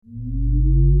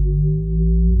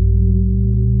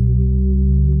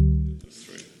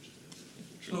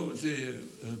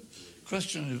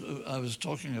question I was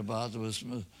talking about was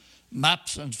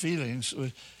maps and feelings.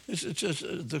 It's just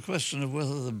the question of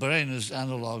whether the brain is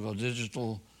analog or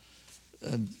digital.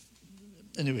 And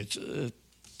anyway,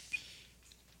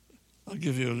 I'll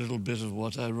give you a little bit of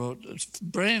what I wrote.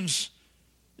 Brains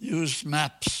use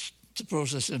maps to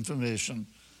process information.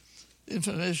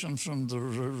 Information from the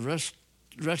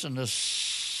retina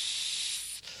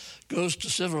goes to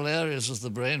several areas of the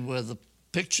brain where the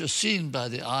picture seen by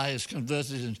the eye is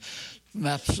converted into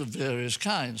maps of various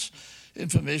kinds.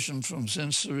 Information from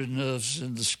sensory nerves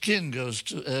in the skin goes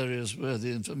to areas where the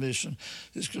information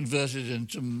is converted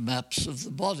into maps of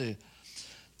the body.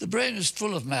 The brain is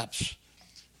full of maps,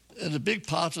 and a big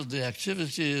part of the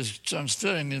activity is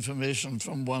transferring information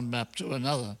from one map to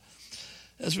another.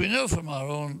 As we know from our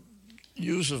own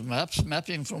use of maps,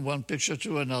 mapping from one picture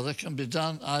to another can be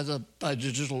done either by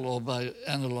digital or by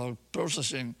analog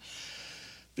processing.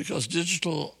 Because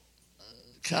digital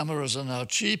cameras are now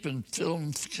cheap and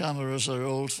film cameras are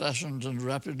old-fashioned and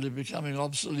rapidly becoming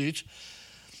obsolete,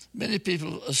 many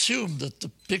people assume that the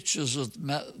pictures of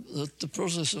that the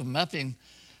process of mapping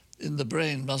in the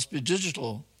brain must be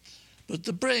digital. But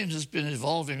the brain has been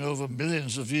evolving over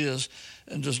millions of years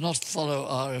and does not follow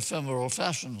our ephemeral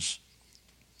fashions.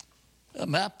 A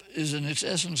map is in its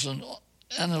essence an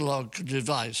analog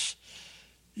device,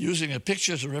 using a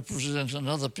picture to represent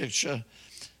another picture,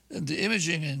 and the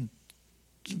imaging in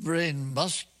the brain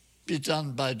must be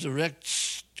done by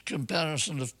direct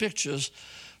comparison of pictures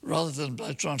rather than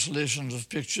by translation of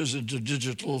pictures into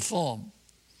digital form.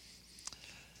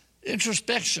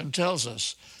 Introspection tells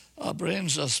us our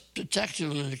brains are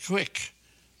spectacularly quick,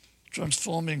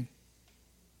 transforming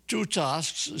two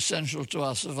tasks essential to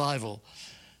our survival: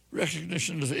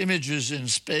 recognition of images in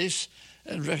space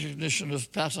and recognition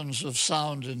of patterns of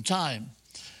sound in time.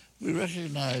 We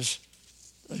recognize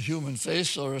a human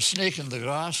face or a snake in the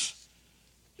grass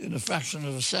in a fraction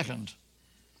of a second.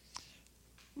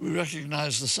 We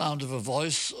recognize the sound of a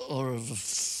voice or of a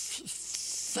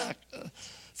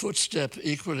footstep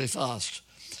equally fast.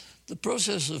 The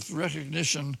process of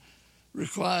recognition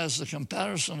requires the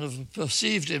comparison of a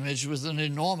perceived image with an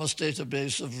enormous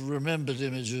database of remembered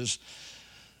images.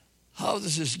 How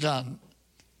this is done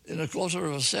in a quarter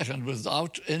of a second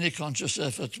without any conscious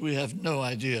effort, we have no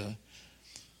idea.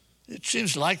 It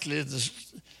seems likely the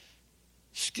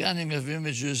scanning of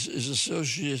images is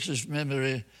associative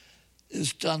memory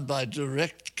is done by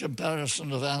direct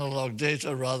comparison of analog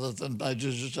data rather than by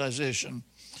digitization.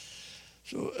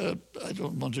 So I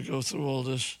don't want to go through all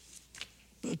this,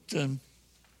 but the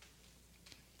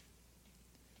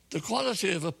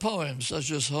quality of a poem,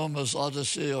 such as Homer's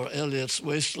Odyssey or Eliot's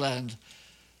Wasteland,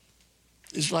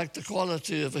 is like the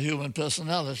quality of a human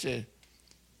personality.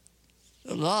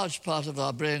 A large part of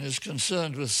our brain is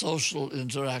concerned with social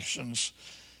interactions,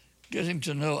 getting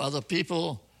to know other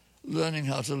people, learning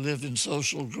how to live in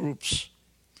social groups.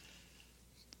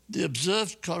 The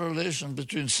observed correlation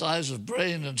between size of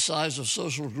brain and size of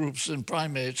social groups in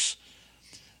primates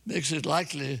makes it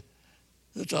likely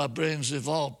that our brains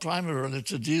evolved primarily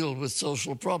to deal with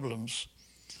social problems.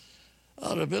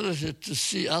 Our ability to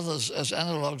see others as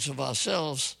analogs of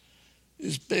ourselves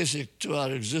is basic to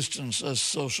our existence as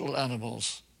social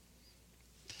animals.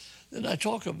 Then I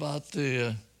talk about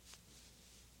the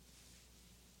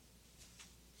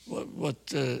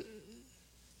what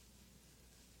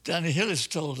Danny Hillis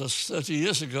told us 30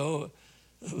 years ago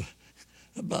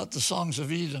about the Songs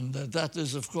of Eden. That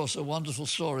is, of course, a wonderful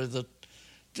story that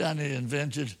Danny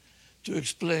invented to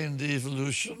explain the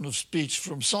evolution of speech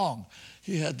from song.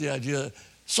 He had the idea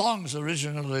songs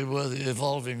originally were the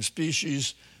evolving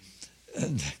species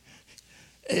and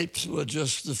apes were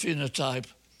just the phenotype.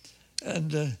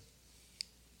 And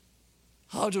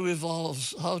how do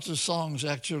songs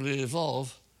actually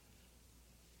evolve?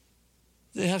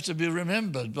 They have to be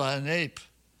remembered by an ape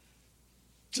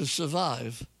to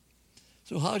survive.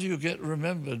 So how do you get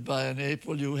remembered by an ape?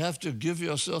 Well, you have to give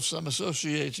yourself some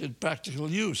associated practical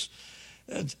use.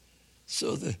 And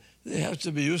so they have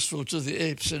to be useful to the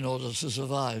apes in order to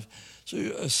survive. So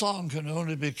a song can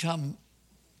only become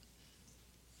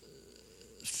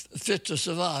fit to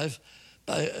survive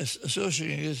by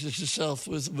associating it itself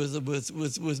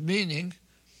with meaning.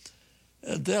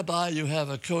 And thereby you have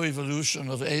a co-evolution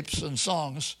of apes and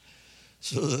songs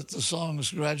so that the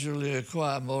songs gradually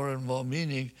acquire more and more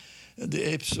meaning and the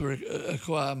apes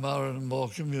acquire more and more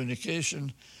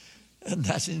communication, and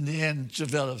that in the end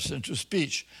develops into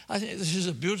speech. I think this is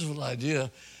a beautiful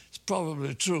idea. It's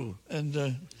probably true, and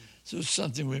so it's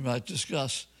something we might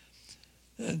discuss.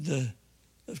 And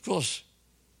of course,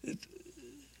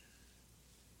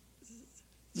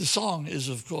 the song is,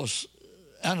 of course,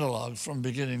 analog from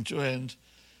beginning to end.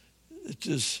 It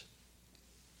is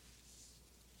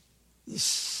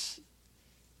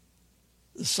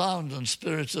the sound and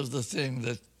spirit of the thing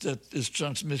that is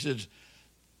transmitted,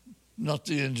 not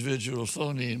the individual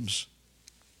phonemes.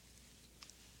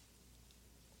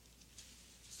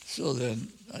 So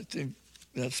then, I think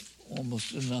that's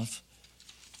almost enough.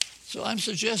 So I'm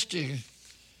suggesting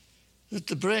that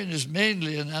the brain is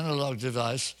mainly an analog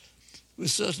device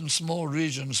with certain small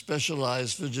regions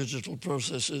specialized for digital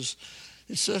processes.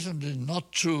 It's certainly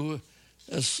not true,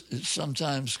 as is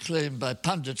sometimes claimed by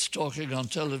pundits talking on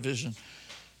television,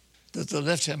 that the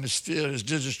left hemisphere is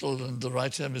digital and the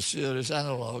right hemisphere is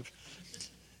analog.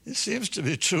 It seems to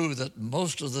be true that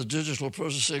most of the digital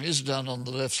processing is done on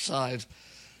the left side,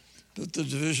 but the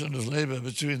division of labor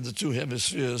between the two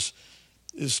hemispheres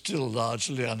is still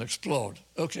largely unexplored.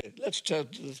 Okay, let's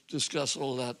discuss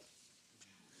all that.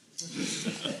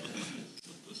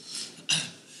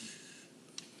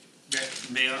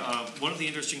 One of the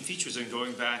interesting features in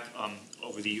going back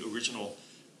over the original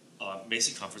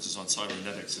Macy conferences on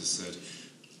cybernetics is that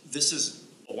this is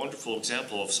a wonderful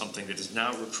example of something that is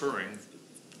now recurring,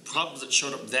 problems that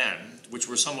showed up then, which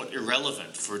were somewhat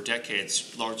irrelevant for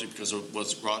decades, largely because of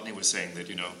what Rodney was saying, that,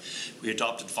 we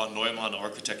adopted von Neumann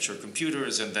architecture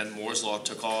computers, and then Moore's law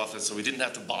took off, and so we didn't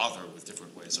have to bother with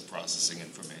different ways of processing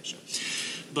information.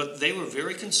 But they were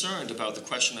very concerned about the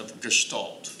question of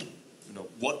gestalt.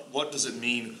 What does it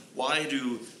mean? Why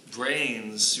do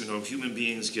brains, human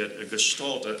beings get a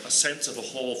gestalt, a sense of a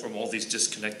whole from all these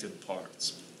disconnected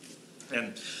parts?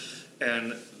 And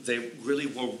they really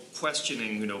were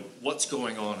questioning, what's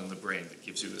going on in the brain that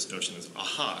gives you this notion of,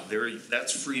 aha,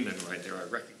 that's Freeman right there, I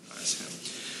recognize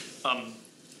him.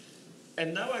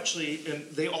 And now actually, and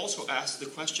they also asked the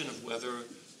question of whether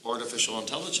artificial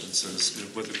intelligences,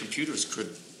 whether computers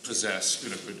could possess,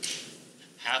 could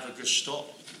have a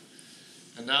gestalt.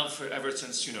 And now, ever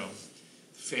since,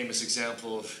 famous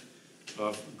example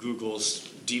of Google's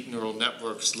deep neural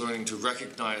networks learning to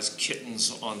recognize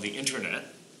kittens on the internet,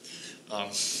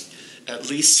 at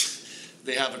least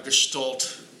they have a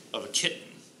gestalt of a kitten.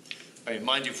 I mean,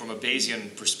 mind you, from a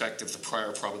Bayesian perspective, the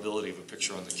prior probability of a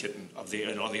picture on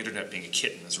the internet being a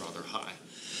kitten is rather high.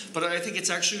 But I think it's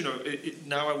actually,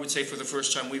 now I would say for the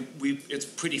first time, it's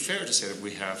pretty fair to say that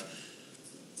we have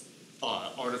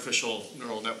artificial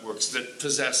neural networks that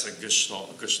possess a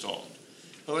gestalt.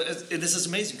 And this is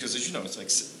amazing because, as you know, it's like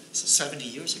 70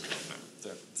 years ago now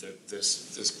that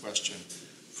this question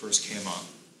first came up.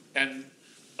 And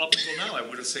up until now, I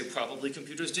would have said probably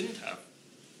computers didn't have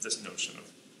this notion of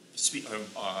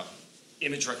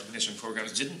image recognition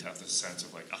programs didn't have this sense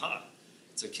of like, aha,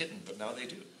 it's a kitten, but now they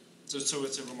do. So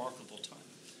it's a remarkable time.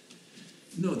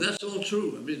 No, that's all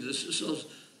true. I mean, this is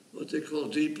what they call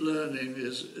deep learning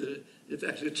is, in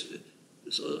fact, it's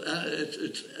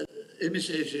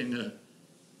imitating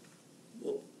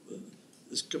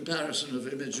this comparison of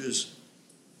images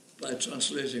by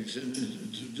translating it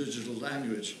into digital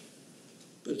language.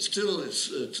 But still, it's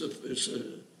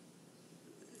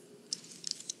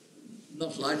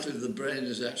not likely the brain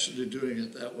is actually doing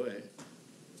it that way.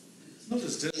 Not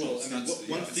as digital. Well, I mean,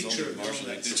 one feature of neural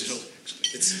nets digital.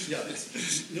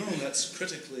 It's neural nets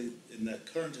critically, in their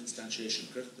current instantiation,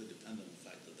 critically depend on the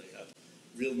fact that they have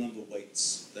real number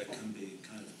weights that can be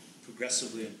kind of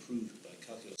progressively improved by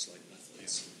calculus-like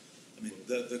methods. I mean,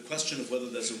 the question of whether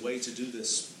there's a way to do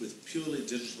this with purely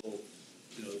digital,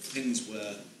 things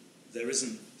where there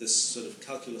isn't this sort of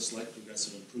calculus-like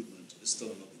progressive improvement is still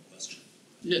an open question.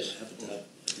 Yes.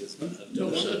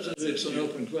 No, certainly it's an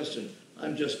open question.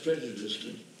 I'm just prejudiced.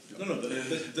 No, but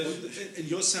in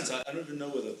your sense, I don't even know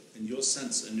whether, in your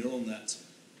sense, a neural net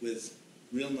with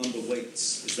real number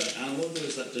weights, is that analog or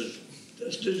is that digital?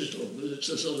 That's digital, but it's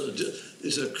a sort of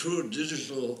it's a crude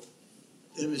digital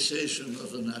imitation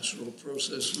of a natural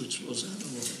process which was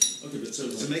analog. Okay, but so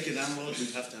to make it analog,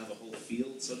 you'd have to have a whole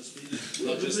field, so to speak?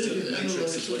 Well, not just a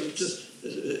matrix of weights. Just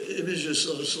images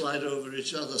sort of slide over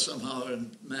each other somehow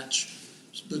and match,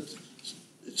 but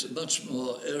it's a much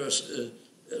more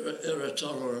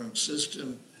error-tolerant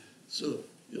system. So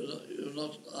you're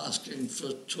not asking for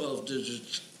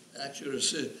 12-digit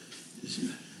accuracy.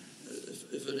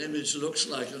 If an image looks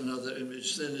like another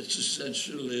image, then it's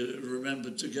essentially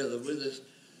remembered together with it.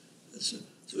 So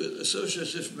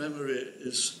associative memory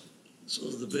is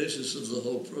sort of the basis of the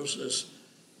whole process,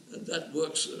 and that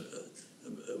works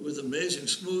with amazing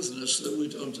smoothness that we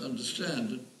don't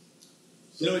understand.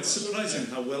 It's surprising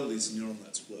how well these neural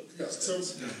nets work. Yeah, so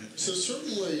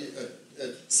certainly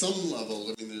at some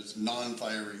level, I mean, there's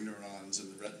non-firing neurons in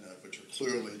the retina, which are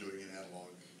clearly doing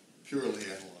purely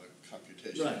analog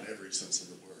computation in every sense of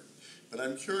the word. But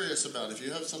I'm curious about if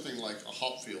you have something like a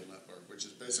Hopfield network, which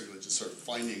is basically just sort of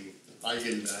finding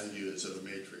eigenvalues of a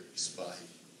matrix by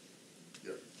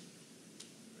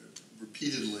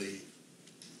repeatedly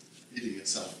feeding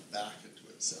itself back into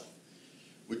itself.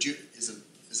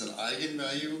 Is an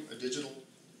eigenvalue a digital?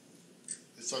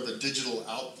 It's sort of a digital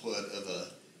output of a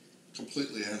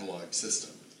completely analog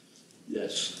system.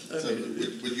 Yes. So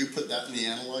would you put that in the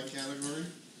analog category?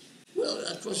 Well,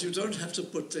 of course, you don't have to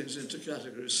put things into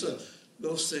categories. So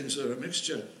most things are a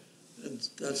mixture, and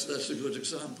that's a good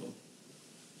example.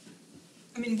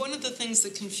 I mean, one of the things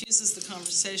that confuses the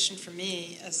conversation for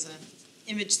me as an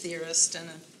image theorist and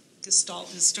a Gestalt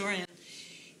historian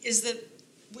is that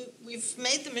we've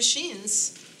made the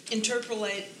machines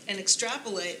interpolate and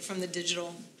extrapolate from the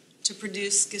digital to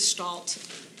produce Gestalt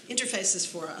interfaces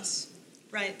for us,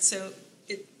 right? So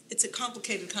it's a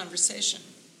complicated conversation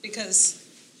because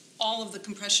all of the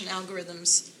compression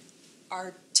algorithms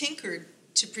are tinkered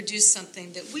to produce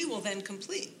something that we will then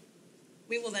complete.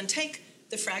 We will then take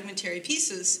the fragmentary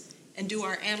pieces and do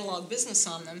our analog business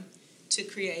on them to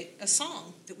create a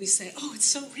song that we say, oh, it's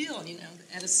so real, the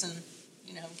Edison,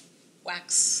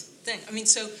 wax thing. I mean,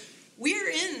 so we're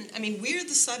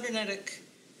the cybernetic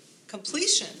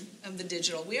completion of the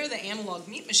digital. We are the analog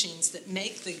meat machines that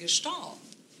make the Gestalt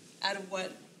out of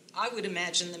what I would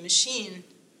imagine the machine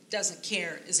doesn't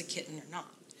care is a kitten or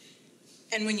not.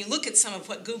 And when you look at some of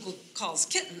what Google calls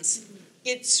kittens,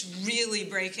 it's really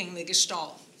breaking the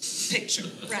Gestalt picture,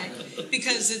 right?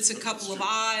 Because it's a couple of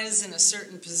eyes in a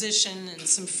certain position and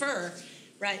some fur,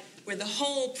 right? Where the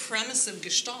whole premise of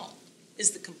Gestalt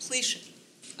is the completion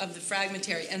of the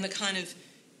fragmentary and the kind of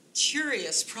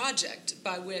curious project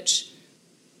by which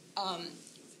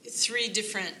three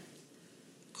different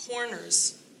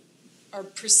corners are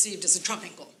perceived as a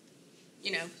triangle,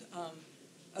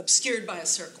 obscured by a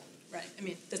circle, right? I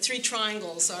mean, the three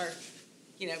triangles are,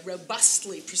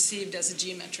 robustly perceived as a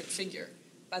geometric figure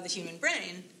by the human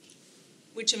brain,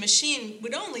 which a machine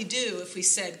would only do if we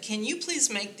said, can you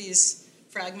please make these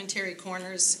fragmentary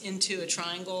corners into a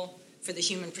triangle for the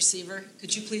human perceiver?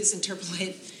 Could you please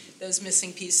interpolate those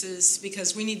missing pieces?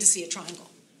 Because we need to see a triangle,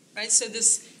 right? So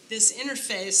this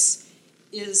interface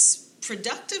is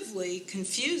productively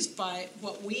confused by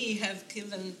what we have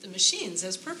given the machines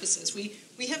as purposes.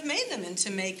 We have made them into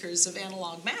makers of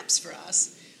analog maps for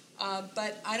us,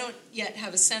 but I don't yet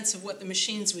have a sense of what the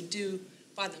machines would do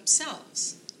by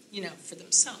themselves, for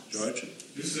themselves. George?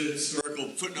 This is a historical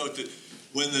footnote that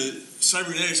when the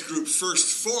cybernetics group first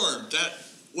formed, that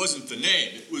wasn't the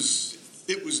name. It was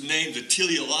named the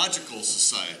Teleological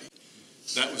Society.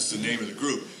 That was the name of the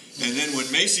group. And then when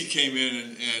Macy came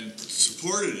in and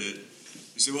supported it,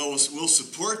 he said, well, we'll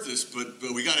support this, but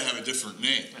we got to have a different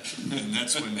name. And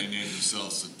that's when they named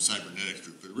themselves the Cybernetics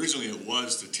Group. But originally it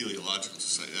was the Teleological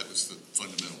Society. That was the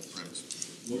fundamental premise.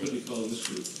 What do we call this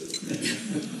group?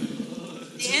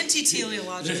 The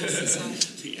Anti-Teleological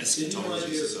Society. The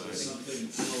Eschatology Society. Something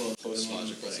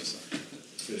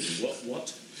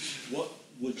what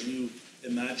would you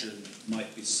imagine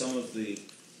might be some of the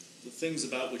things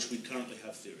about which we currently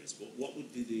have theories? What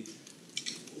would be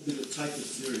the type of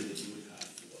theory that you would have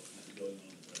for what might be going on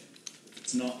in the brain? If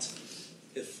it's not,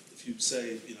 if you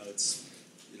say, it's,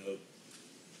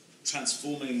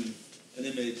 transforming an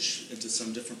image into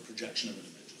some different projection of an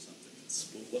image or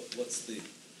something, what's the...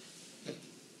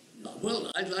 Well,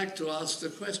 I'd like to ask the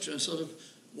question sort of,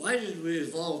 why did we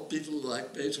evolve people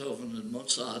like Beethoven and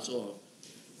Mozart or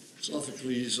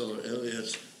Sophocles or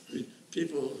Eliot,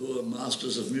 people who are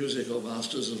masters of music or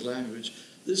masters of language?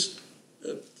 This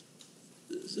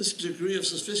degree of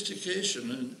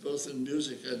sophistication, both in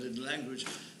music and in language,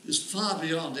 is far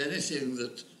beyond anything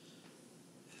that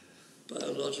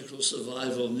biological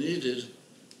survival needed,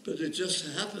 but it just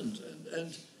happened.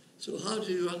 And so how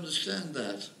do you understand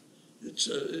that? It's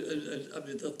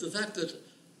the fact that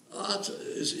art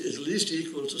is at least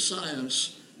equal to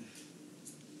science.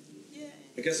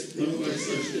 I guess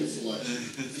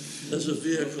As a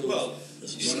vehicle. Well,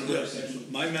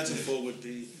 my metaphor would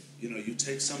be, you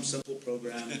take some simple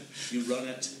program, you run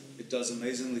it, it does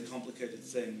amazingly complicated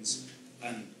things,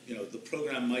 and the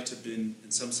program might have been,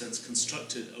 in some sense,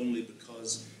 constructed only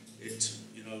because it,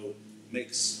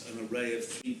 makes an array of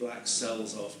 3 black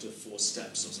cells after 4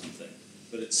 steps or something.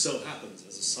 But it so happens,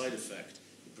 as a side effect,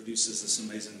 it produces this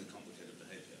amazingly complicated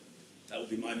behavior. That would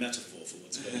be my metaphor for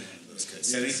what's going on in those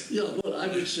cases. Yeah, well, I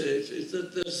would say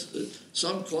that there's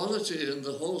some quality in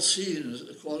the whole scene,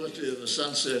 the quality of a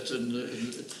sunset in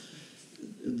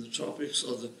the tropics,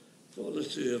 or the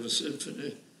quality of a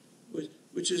symphony,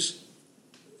 which is,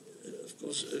 of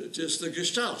course, it is the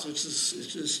Gestalt. It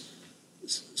is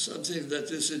something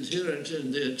that is inherent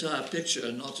in the entire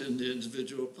picture, not in the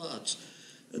individual parts.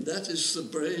 And that is the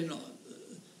brain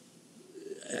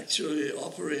actually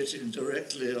operating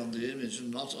directly on the image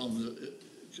and not on the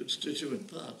constituent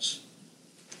parts.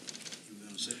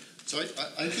 So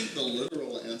I think the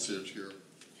literal answer to your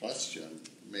question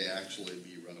may actually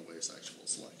be runaway sexual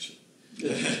selection.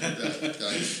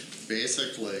 that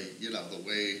basically, the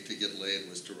way to get laid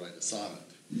was to write a sonnet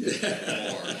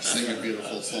or sing a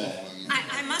beautiful song.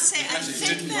 I must say, I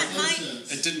think that might...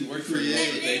 It didn't work for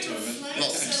Beethoven.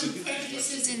 Some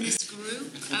prejudices in this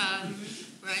group,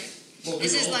 right? Well,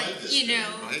 This is like,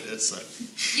 right? It's like,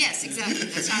 yes, exactly.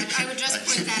 I would just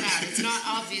point that out. It's not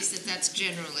obvious that that's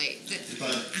generally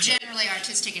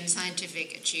artistic and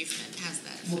scientific achievement has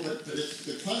that. well, but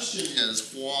the question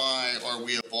is, why are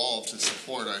we evolved to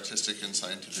support artistic and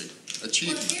scientific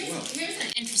achievement? Here's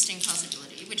an interesting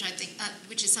possibility,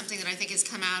 which is something that I think has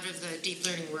come out of the deep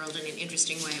learning world in an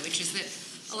interesting way, which is that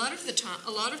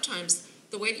a lot of times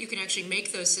the way that you can actually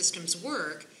make those systems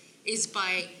work is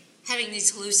by having these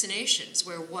hallucinations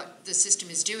where what the system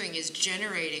is doing is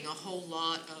generating a whole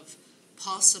lot of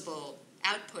possible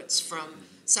outputs from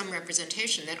some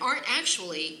representation that aren't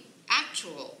actually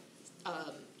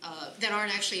that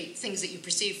aren't actually things that you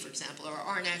perceive, for example, or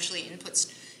aren't actually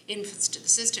inputs to the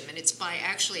system. And it's by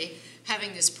actually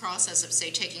having this process of, say,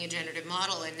 taking a generative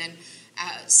model and then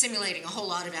simulating a whole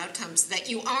lot of outcomes that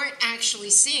you aren't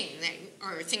actually seeing,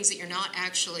 or things that you're not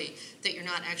actually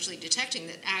detecting.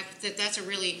 That's a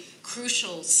really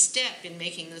crucial step in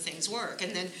making the things work.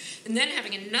 And then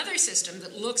having another system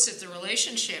that looks at the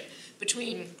relationship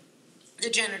between the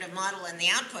generative model and the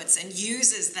outputs and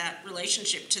uses that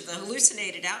relationship to the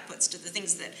hallucinated outputs, to the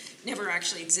things that never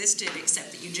actually existed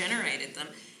except that you generated them,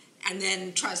 and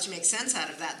then tries to make sense out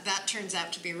of that. That turns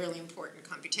out to be really important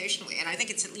computationally. And I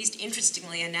think it's at least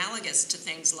interestingly analogous to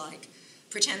things like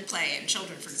pretend play in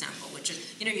children, for example, which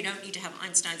is, you don't need to have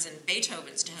Einsteins and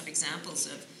Beethovens to have examples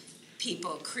of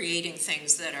people creating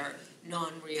things that are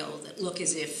non-real, that look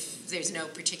as if there's no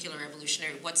particular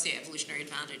what's the evolutionary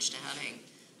advantage to having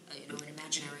an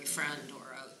imaginary friend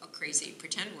or a crazy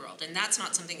pretend world. And that's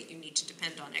not something that you need to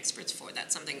depend on experts for.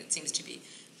 That's something that seems to be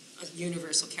a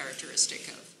universal characteristic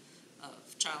of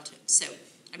childhood. So,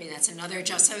 that's another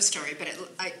Just So story, but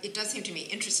it does seem to me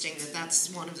interesting that that's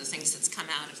one of the things that's come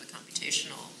out of the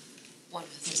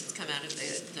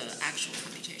actual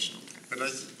computational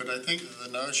practice. but I think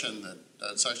the notion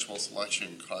that sexual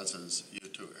selection causes you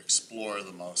to explore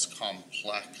the most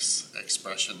complex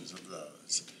expressions of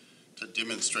those, to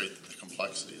demonstrate that the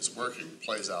complexity is working,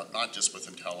 plays out not just with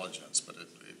intelligence, but it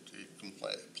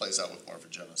plays out with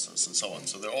morphogenesis and so on.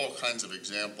 So there are all kinds of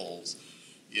examples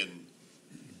in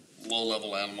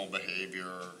low-level animal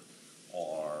behavior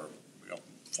or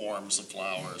forms of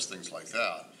flowers, things like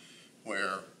that,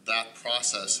 where that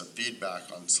process of feedback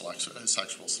on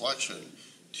sexual selection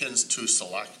tends to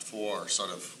select for sort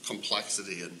of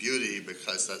complexity and beauty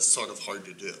because that's sort of hard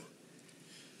to do.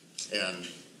 And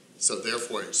so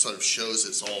therefore it sort of shows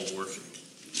it's all working.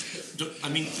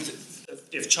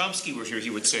 If Chomsky were here,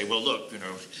 he would say, well, look,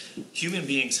 human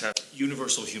beings have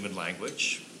universal human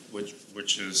language, which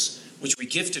we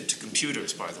gifted to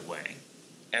computers, by the way.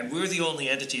 And we're the only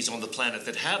entities on the planet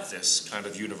that have this kind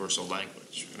of universal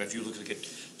language. And if you look at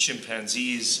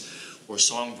chimpanzees or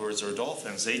songbirds or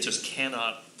dolphins, they just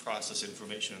cannot process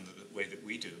information in the way that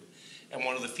we do. And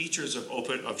one of the features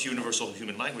of universal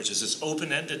human language is this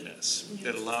open-endedness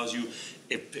that allows you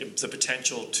the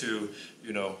potential to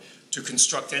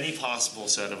construct any possible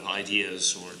set of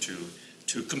ideas or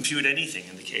to compute anything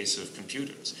in the case of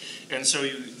computers. And so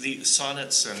the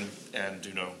sonnets and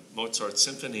Mozart's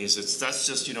symphonies, that's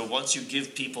just, once you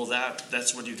give people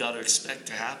that's what you got to expect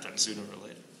to happen sooner or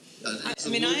later.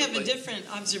 I have a different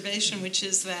observation, which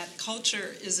is that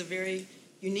culture is a very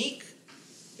unique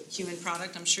human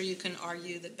product. I'm sure you can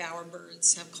argue that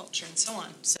bowerbirds have culture and so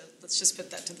on. So let's just put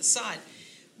that to the side.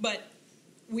 But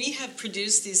we have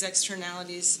produced these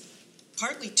externalities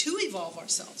partly to evolve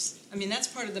ourselves. That's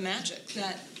part of the magic,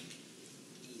 that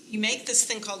you make this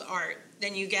thing called art,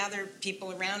 then you gather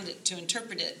people around it to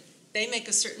interpret it. They make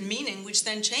a certain meaning, which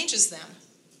then changes them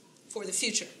for the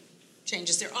future,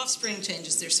 changes their offspring,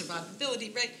 changes their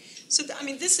survivability, right? So,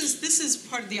 this is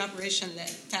part of the operation that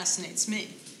fascinates me.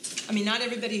 Not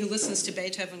everybody who listens to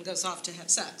Beethoven goes off to have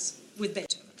sex with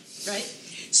Beethoven, right?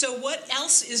 So what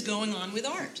else is going on with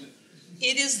art?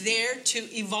 It is there to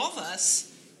evolve us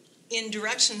in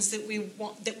directions that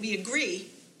we agree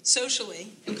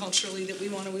socially and culturally that we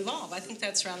want to evolve. I think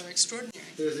that's rather extraordinary.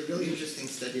 There was a really interesting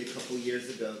study a couple years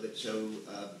ago that showed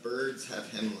birds have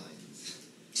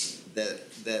hemlines.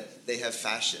 that they have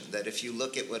fashion, that if you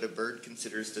look at what a bird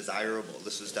considers desirable,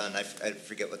 this was done, I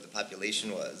forget what the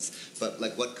population was, but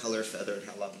like what color feather and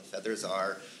how long the feathers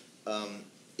are,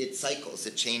 it cycles,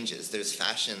 it changes. There's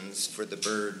fashions for the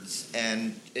birds,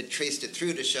 and it traced it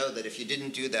through to show that if you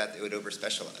didn't do that, they would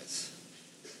over-specialize.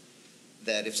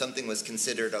 That if something was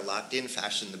considered a locked-in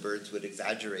fashion, the birds would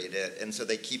exaggerate it, and so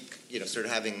they keep, sort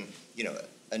of having,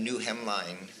 a new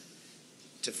hemline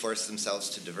to force themselves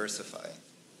to diversify.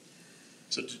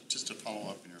 So just to follow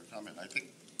up on your comment, I think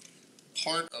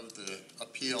part of the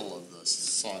appeal of the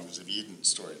Songs of Eden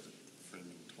story that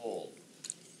Freeman told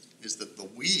is that the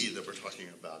we that we're talking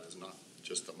about is not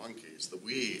just the monkeys. The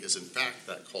we is in fact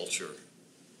that culture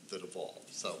that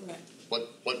evolved. So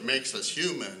what makes us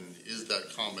human is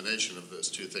that combination of those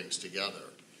two things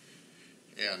together.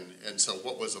 And so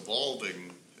what was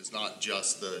evolving is not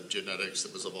just the genetics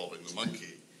that was evolving the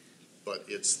monkey, but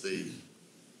it's the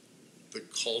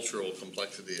cultural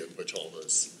complexity in which all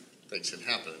those things can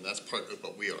happen, and that's part of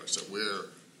what we are. So we're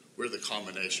the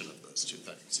combination of those two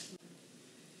things.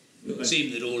 It would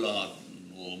seem that all art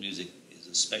and all music is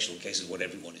a special case of what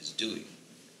everyone is doing,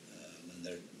 and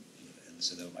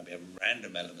so there might be a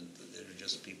random element that there are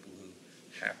just people who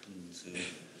happen to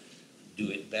do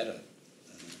it better,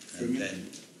 and then.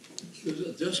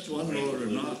 Just one more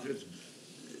remark.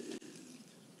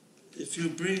 If you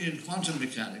bring in quantum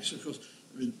mechanics, of course,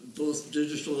 both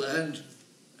digital and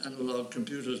analog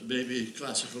computers may be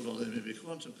classical or they may be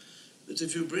quantum, but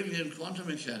if you bring in quantum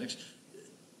mechanics,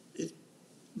 it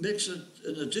makes an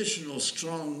additional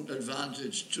strong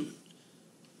advantage to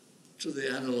the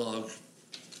analog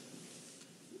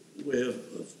way of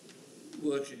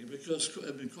working, because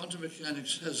quantum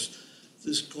mechanics has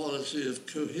this quality of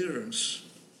coherence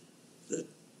that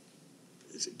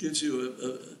it gives you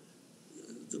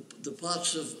the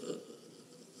parts of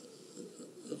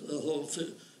the whole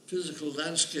physical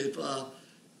landscape are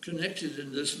connected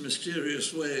in this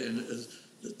mysterious way, and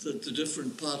that the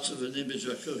different parts of an image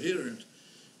are coherent.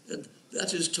 And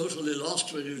that is totally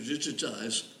lost when you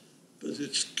digitize, but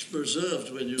it's preserved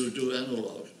when you do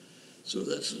analog. So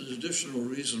that's an additional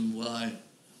reason why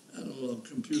analog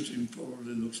computing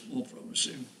probably looks more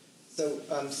promising. So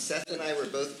Seth and I were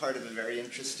both part of a very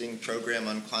interesting program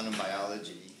on quantum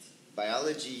biology.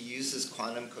 Biology uses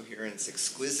quantum coherence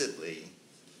exquisitely,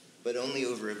 but only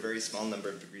over a very small number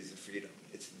of degrees of freedom.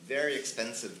 It's very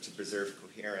expensive to preserve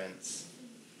coherence.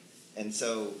 And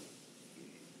so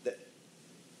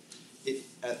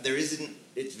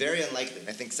it's very unlikely, and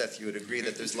I think, Seth, you would agree,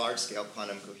 that there's large-scale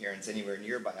quantum coherence anywhere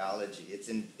near biology. It's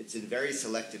in very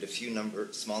selected,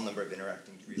 small number of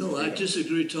interacting degrees of freedom. No, I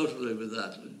disagree totally with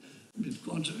that.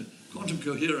 Quantum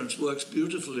coherence works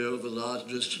beautifully over large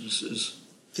distances.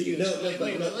 But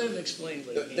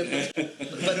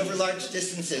over large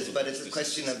distances, but it's a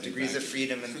question of degrees of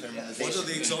freedom and thermalization. What are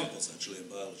the examples, actually, in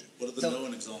biology? What are the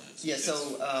known examples? Yeah,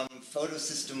 so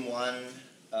photosystem 1,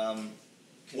 a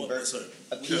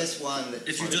PS1 that...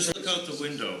 If you just look out the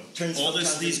window, all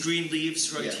these green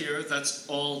leaves right here, that's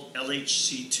all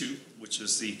LHC2, which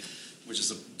is the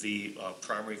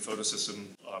primary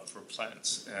photosystem for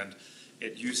plants. And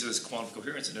it uses quantum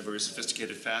coherence in a very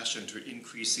sophisticated fashion to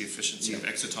increase the efficiency of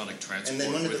exotonic transport. And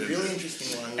then one of the really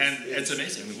interesting ones it's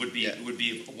amazing. It would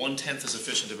be 1/10 as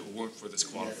efficient if it weren't for this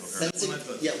quantum coherence.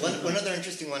 One other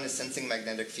interesting one is sensing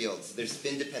magnetic fields. There's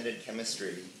spin-dependent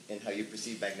chemistry in how you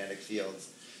perceive magnetic fields.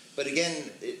 But again,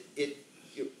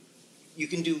 you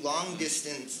can do long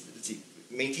distance,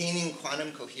 maintaining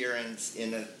quantum coherence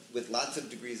with lots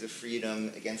of degrees of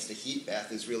freedom against a heat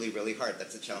bath is really, really hard.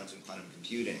 That's a challenge in quantum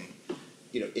computing.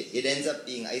 It ends up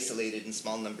being isolated in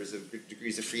small numbers of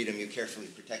degrees of freedom. You carefully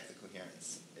protect the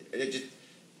coherence.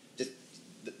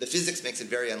 The physics makes it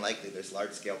very unlikely there's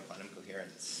large-scale quantum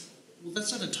coherence. Well,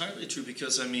 that's not entirely true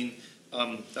because, if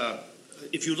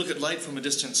you look at light from a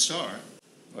distant star,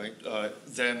 right,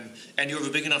 and you have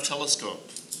a big enough telescope,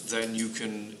 then you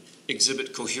can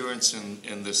exhibit coherence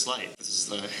in this light. This is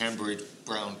the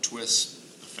Hamburg-Brown twist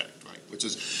effect, right, which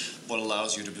is what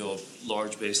allows you to build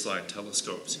large baseline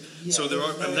telescopes. Yeah, so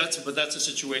but that's a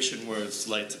situation where it's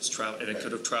light that's traveled, and it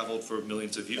could have traveled for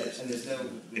millions of years. And there's no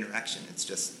interaction. It's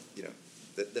just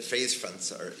the phase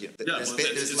fronts are there's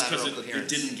lateral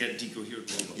coherence. It didn't get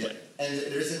decohered along the way. And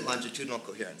there isn't longitudinal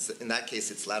coherence. In that case,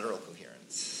 it's lateral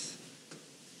coherence.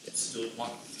 It's still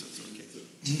quantum.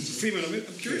 Freeman, I'm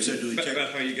curious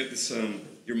about how you get this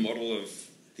your model of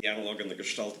the analog and the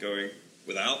gestalt going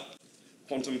without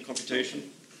quantum computation.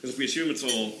 Because if we assume it's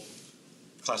all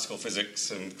classical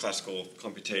physics and classical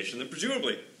computation, then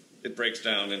presumably it breaks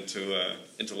down into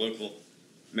local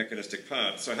mechanistic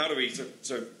parts. So how do we?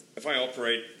 So if I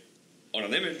operate on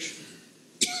an image,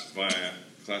 just via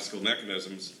classical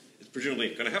mechanisms, it's presumably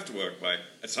going to have to work by,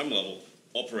 at some level,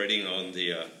 operating on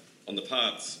the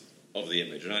parts of the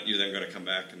image. And aren't you then going to come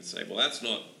back and say, well, that's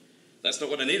not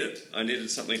what I needed. I needed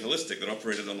something holistic that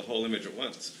operated on the whole image at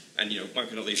once. And one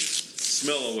could at least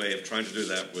smell a way of trying to do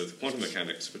that with quantum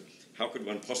mechanics. But how could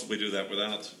one possibly do that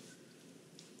without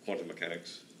quantum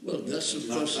mechanics? Well, that's of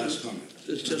course,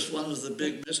 it's just one of the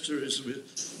big mysteries.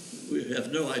 We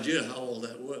have no idea how all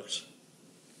that works.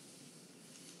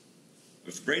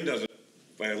 If the brain does it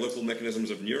via local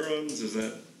mechanisms of neurons,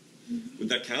 would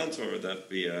that count, or would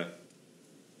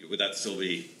that still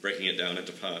be breaking it down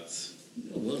into parts?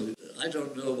 Well, I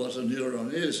don't know what a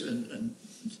neuron is, and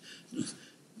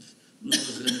nor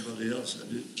does anybody else. A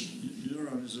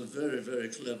neuron is a very, very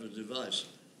clever device.